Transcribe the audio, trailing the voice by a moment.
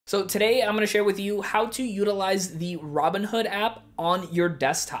So today I'm going to share with you how to utilize the Robinhood app on your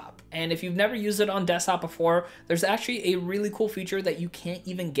desktop. And if you've never used it on desktop before, there's actually a really cool feature that you can't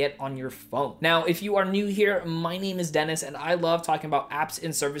even get on your phone. Now, if you are new here, my name is Dennis and I love talking about apps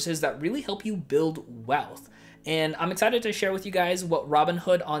and services that really help you build wealth. And I'm excited to share with you guys what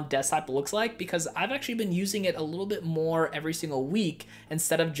Robinhood on desktop looks like because I've actually been using it a little bit more every single week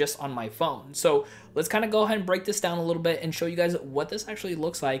instead of just on my phone. So let's kind of go ahead and break this down a little bit and show you guys what this actually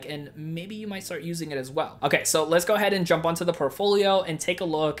looks like, and maybe you might start using it as well. Okay, so let's go ahead and jump onto the portfolio and take a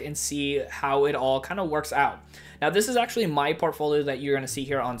look and see how it all kind of works out. Now, this is actually my portfolio that you're going to see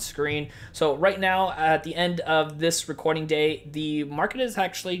here on screen. So right now, at the end of this recording day, the market has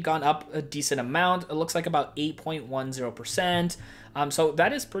actually gone up a decent amount. It looks like about 8.10%. So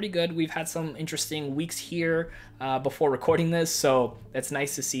that is pretty good. We've had some interesting weeks here before recording this, so it's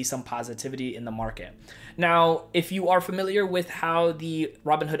nice to see some positivity in the market. Now, if you are familiar with how the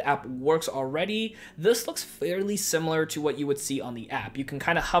Robinhood app works already, this looks fairly similar to what you would see on the app. You can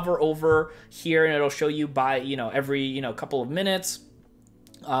kind of hover over here and it'll show you by, every, couple of minutes,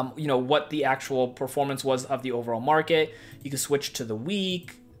 what the actual performance was of the overall market. You can switch to the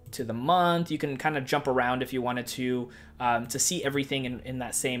week, to the month. You can kind of jump around if you wanted to see everything in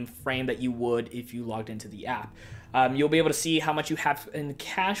that same frame that you would if you logged into the app. You'll be able to see how much you have in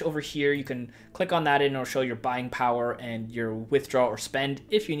cash over here. You can click on that and it'll show your buying power and your withdraw or spend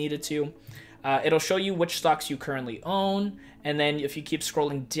if you needed to. It'll show you which stocks you currently own. And then if you keep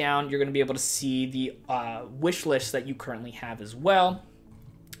scrolling down, you're going to be able to see the wish list that you currently have as well.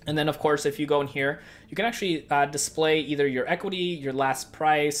 And then, of course, if you go in here, you can actually display either your equity, your last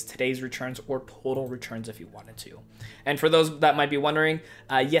price, today's returns, or total returns if you wanted to. And for those that might be wondering,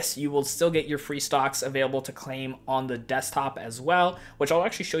 yes, you will still get your free stocks available to claim on the desktop as well, which I'll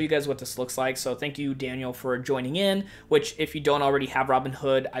actually show you guys what this looks like. So thank you, Daniel, for joining in, which if you don't already have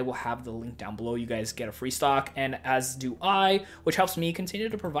Robinhood, I will have the link down below. You guys get a free stock, and as do I, which helps me continue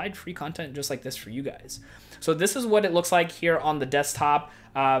to provide free content just like this for you guys. So this is what it looks like here on the desktop.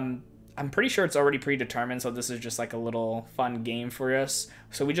 I'm pretty sure it's already predetermined, so this is just like a little fun game for us.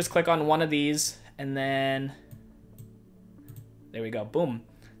 So we just click on one of these, and then there we go, boom.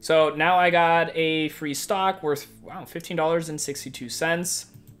 So now I got a free stock worth, wow, $15.62.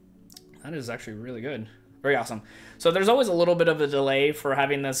 That is actually really good. Very awesome. So there's always a little bit of a delay for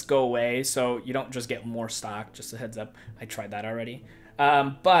having this go away, so you don't just get more stock. Just a heads up, I tried that already.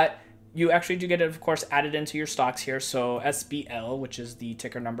 But you actually do get it, of course, added into your stocks here. So SBL, which is the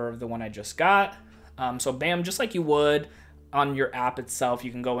ticker number of the one I just got. So bam, just like you would on your app itself,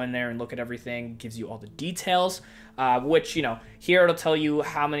 you can go in there and look at everything. It gives you all the details, which, here it'll tell you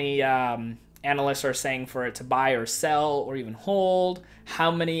how many analysts are saying for it to buy or sell or even hold,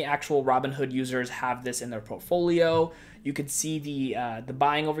 how many actual Robinhood users have this in their portfolio. You could see the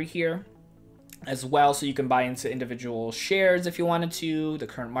buying over here as well, so you can buy into individual shares if you wanted to, the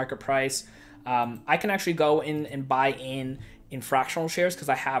current market price. I can actually go in and buy in fractional shares because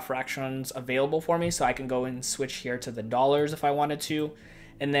I have fractions available for me, so I can go and switch here to the dollars if I wanted to.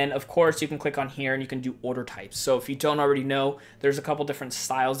 And then, of course, you can click on here and you can do order types. So if you don't already know, there's a couple different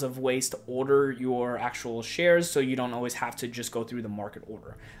styles of ways to order your actual shares, so you don't always have to just go through the market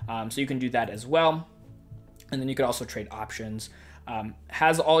order. So you can do that as well. And then you could also trade options.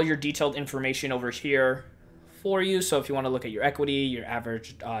 Has all your detailed information over here for you. So if you want to look at your equity, your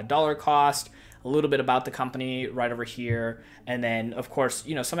average dollar cost, a little bit about the company right over here. And then, of course,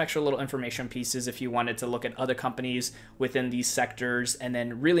 some extra little information pieces if you wanted to look at other companies within these sectors. And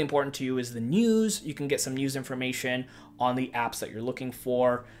then really important to you is the news. You can get some news information on the apps that you're looking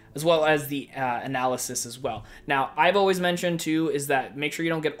for, as well as the analysis as well. Now, I've always mentioned too is that make sure you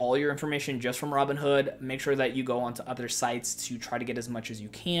don't get all your information just from Robinhood. Make sure that you go onto other sites to try to get as much as you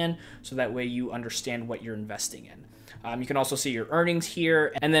can, so that way you understand what you're investing in. You can also see your earnings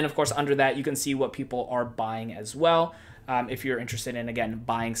here. And then, of course, under that, you can see what people are buying as well, if you're interested in, again,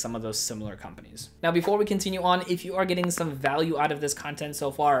 buying some of those similar companies. Now, before we continue on, if you are getting some value out of this content so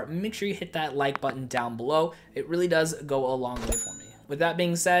far, make sure you hit that like button down below. It really does go a long way for me. With that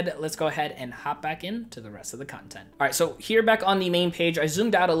being said, let's go ahead and hop back into the rest of the content. All right, so here back on the main page, I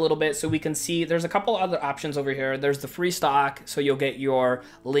zoomed out a little bit so we can see there's a couple other options over here. There's the free stock, so you'll get your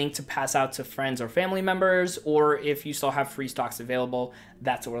link to pass out to friends or family members, or if you still have free stocks available,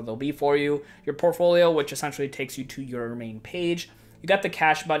 that's where they'll be for you. Your portfolio, which essentially takes you to your main page. You got the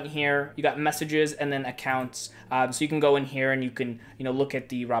cash button here, you got messages, and then accounts. So you can go in here and you can, look at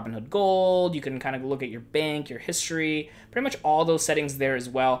the Robinhood Gold. You can kind of look at your bank, your history, pretty much all those settings there as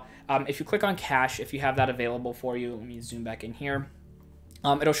well. If you click on cash, if you have that available for you, let me zoom back in here.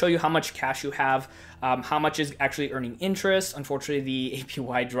 It'll show you how much cash you have, how much is actually earning interest. Unfortunately, the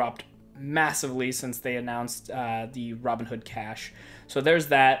APY dropped massively since they announced the Robinhood Cash. So there's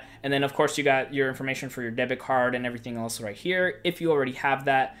that. And then, of course, you got your information for your debit card and everything else right here. If you already have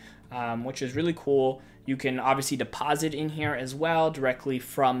that, which is really cool. You can obviously deposit in here as well directly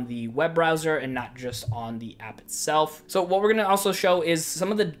from the web browser and not just on the app itself. So what we're going to also show is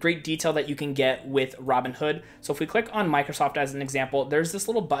some of the great detail that you can get with Robinhood. So if we click on Microsoft as an example, there's this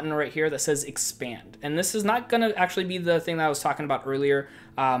little button right here that says expand. And this is not going to actually be the thing that I was talking about earlier,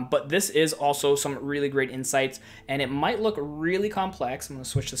 but this is also some really great insights, and it might look really complex. I'm going to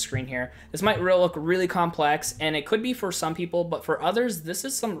switch the screen here. This might look really complex, and it could be for some people, but for others, this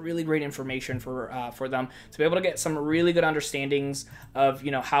is some really great information for them to be able to get some really good understandings of,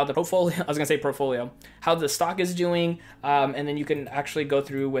 how the portfolio, I was going to say portfolio, how the stock is doing, and then you can actually go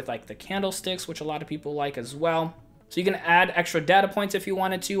through with like the candlesticks, which a lot of people like as well. So you can add extra data points if you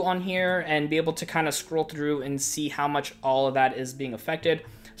wanted to on here and be able to kind of scroll through and see how much all of that is being affected.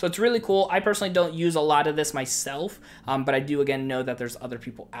 So it's really cool. I personally don't use a lot of this myself, but I do again know that there's other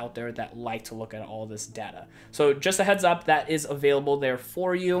people out there that like to look at all this data. So just a heads up, that is available there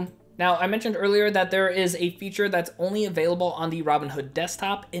for you. Now, I mentioned earlier that there is a feature that's only available on the Robinhood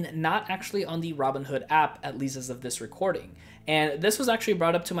desktop and not actually on the Robinhood app, at least as of this recording. And this was actually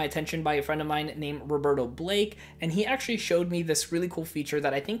brought up to my attention by a friend of mine named Roberto Blake, and he actually showed me this really cool feature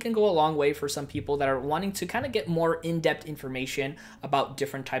that I think can go a long way for some people that are wanting to kind of get more in-depth information about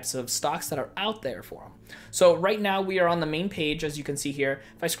different types of stocks that are out there for them. So right now we are on the main page, as you can see here.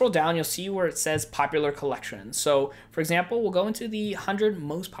 If I scroll down, you'll see where it says popular collections. So for example, we'll go into the 100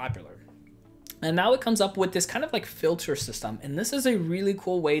 most popular. And now it comes up with this kind of like filter system. And this is a really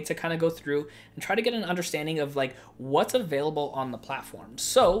cool way to kind of go through and try to get an understanding of like what's available on the platform.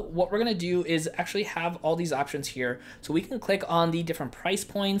 So what we're gonna do is actually have all these options here. So we can click on the different price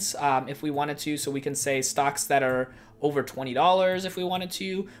points if we wanted to. So we can say stocks that are over $20 if we wanted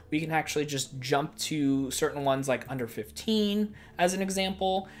to. We can actually just jump to certain ones like under 15 as an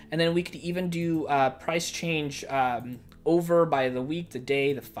example. And then we could even do price change over by the week, the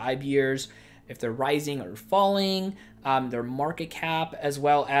day, the 5 years, if they're rising or falling, their market cap, as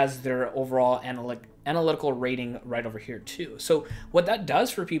well as their overall analytical rating right over here too. So what that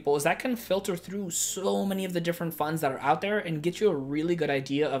does for people is that can filter through so many of the different funds that are out there and get you a really good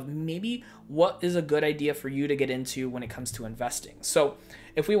idea of maybe what is a good idea for you to get into when it comes to investing. So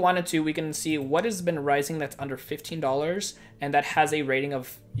if we wanted to, we can see what has been rising that's under $15 and that has a rating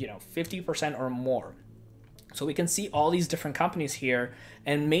of 50% or more. So we can see all these different companies here,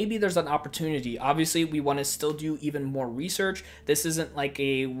 and maybe there's an opportunity. Obviously, we want to still do even more research. This isn't like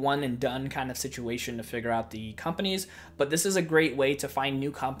a one and done kind of situation to figure out the companies, but this is a great way to find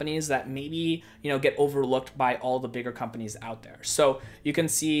new companies that maybe, get overlooked by all the bigger companies out there. So you can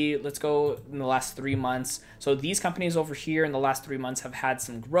see, let's go in the last 3 months. So these companies over here in the last 3 months have had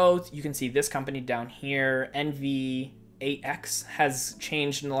some growth. You can see this company down here, NV8X, has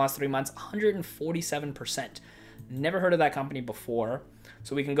changed in the last 3 months 147%. Never heard of that company before.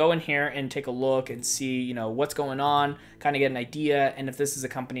 So we can go in here and take a look and see, what's going on, kind of get an idea. And if this is a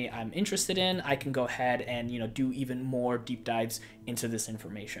company I'm interested in, I can go ahead and, do even more deep dives into this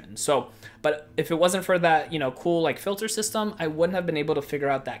information. So, but if it wasn't for that, cool like filter system, I wouldn't have been able to figure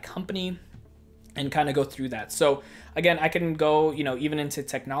out that company and kind of go through that. So again, I can go, even into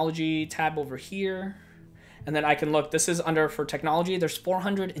technology tab over here. And then I can look, this is under for technology, there's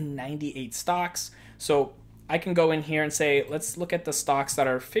 498 stocks. So I can go in here and say, let's look at the stocks that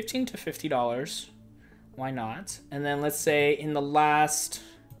are $15 to $50. Why not? And then let's say in the last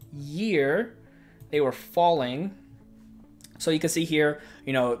year, they were falling. So you can see here,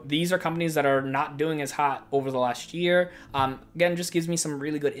 these are companies that are not doing as hot over the last year. Again, just gives me some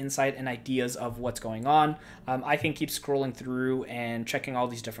really good insight and ideas of what's going on. I can keep scrolling through and checking all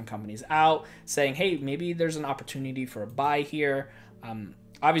these different companies out, saying, hey, maybe there's an opportunity for a buy here.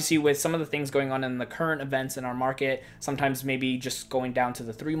 Obviously, with some of the things going on in the current events in our market, sometimes maybe just going down to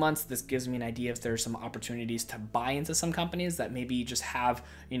the 3 months, this gives me an idea if there's some opportunities to buy into some companies that maybe just have,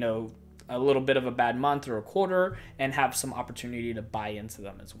 a little bit of a bad month or a quarter and have some opportunity to buy into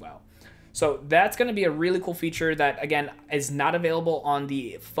them as well. So that's going to be a really cool feature that, again, is not available on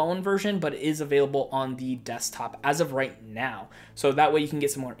the phone version, but is available on the desktop as of right now. So that way you can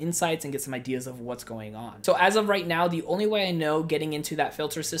get some more insights and get some ideas of what's going on. So as of right now, the only way I know getting into that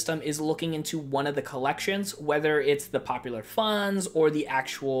filter system is looking into one of the collections, whether it's the popular funds or the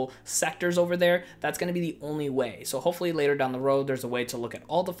actual sectors over there. That's going to be the only way. So hopefully later down the road, there's a way to look at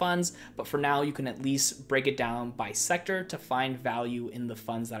all the funds, but for now you can at least break it down by sector to find value in the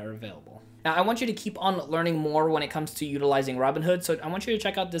funds that are available. Now, I want you to keep on learning more when it comes to utilizing Robinhood, so I want you to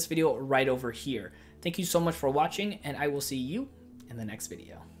check out this video right over here. Thank you so much for watching, and I will see you in the next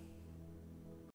video.